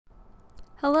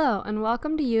Hello, and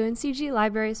welcome to UNCG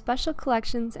Libraries Special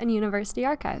Collections and University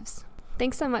Archives.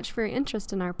 Thanks so much for your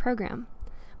interest in our program.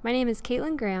 My name is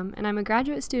Caitlin Graham, and I'm a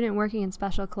graduate student working in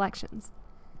special collections.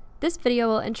 This video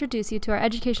will introduce you to our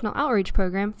educational outreach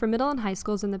program for middle and high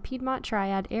schools in the Piedmont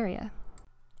Triad Area.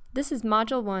 This is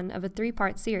Module 1 of a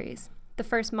three-part series. The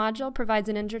first module provides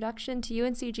an introduction to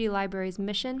UNCG Libraries'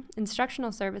 mission,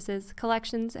 instructional services,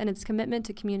 collections, and its commitment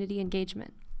to community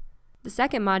engagement. The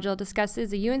second module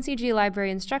discusses a UNCG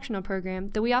Library instructional program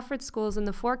that we offered schools in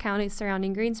the 4 counties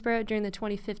surrounding Greensboro during the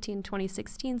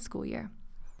 2015-2016 school year.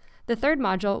 The third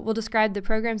module will describe the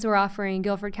programs we're offering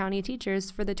Guilford County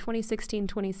teachers for the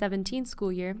 2016-2017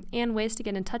 school year and ways to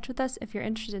get in touch with us if you're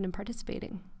interested in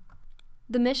participating.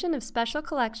 The mission of Special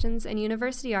Collections and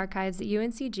University Archives at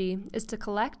UNCG is to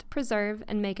collect, preserve,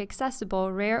 and make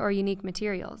accessible rare or unique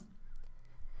materials.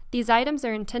 These items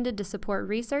are intended to support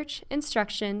research,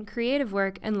 instruction, creative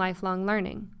work, and lifelong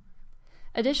learning.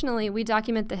 Additionally, we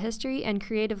document the history and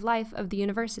creative life of the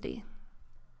university.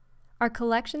 Our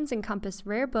collections encompass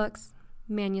rare books,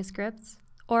 manuscripts,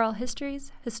 oral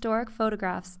histories, historic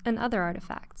photographs, and other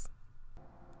artifacts.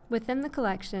 Within the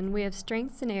collection, we have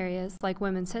strengths in areas like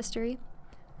women's history,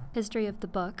 history of the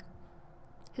book,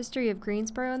 history of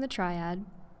Greensboro and the Triad,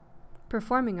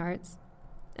 performing arts,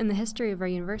 and the history of our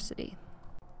university.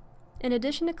 In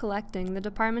addition to collecting, the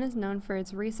department is known for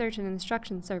its research and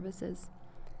instruction services.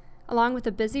 Along with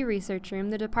a busy research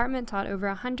room, the department taught over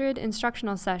 100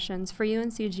 instructional sessions for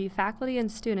UNCG faculty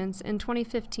and students in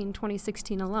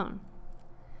 2015-2016 alone.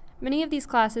 Many of these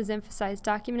classes emphasize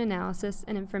document analysis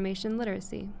and information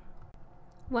literacy.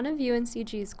 One of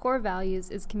UNCG's core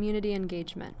values is community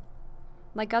engagement.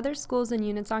 Like other schools and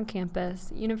units on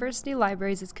campus, University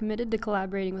Libraries is committed to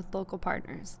collaborating with local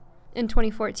partners. In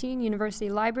 2014, University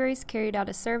Libraries carried out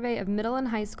a survey of middle and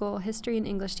high school history and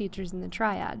English teachers in the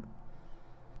Triad.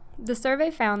 The survey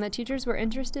found that teachers were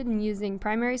interested in using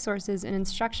primary sources in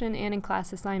instruction and in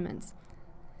class assignments.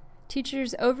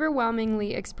 Teachers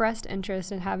overwhelmingly expressed interest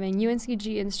in having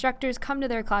UNCG instructors come to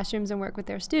their classrooms and work with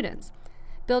their students.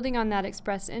 Building on that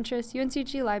expressed interest,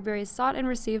 UNCG Libraries sought and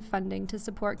received funding to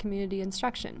support community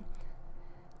instruction.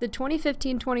 The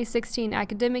 2015-2016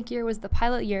 academic year was the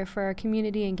pilot year for our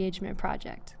community engagement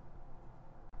project.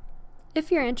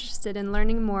 If you're interested in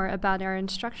learning more about our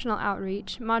instructional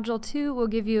outreach, Module 2 will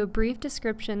give you a brief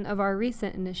description of our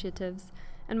recent initiatives,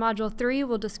 and Module 3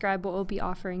 will describe what we'll be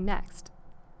offering next.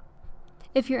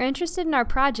 If you're interested in our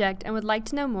project and would like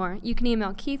to know more, you can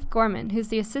email Keith Gorman, who's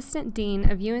the Assistant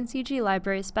Dean of UNCG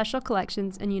Libraries Special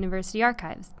Collections and University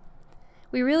Archives.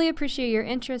 We really appreciate your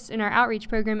interest in our outreach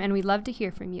program, and we'd love to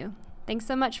hear from you. Thanks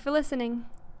so much for listening.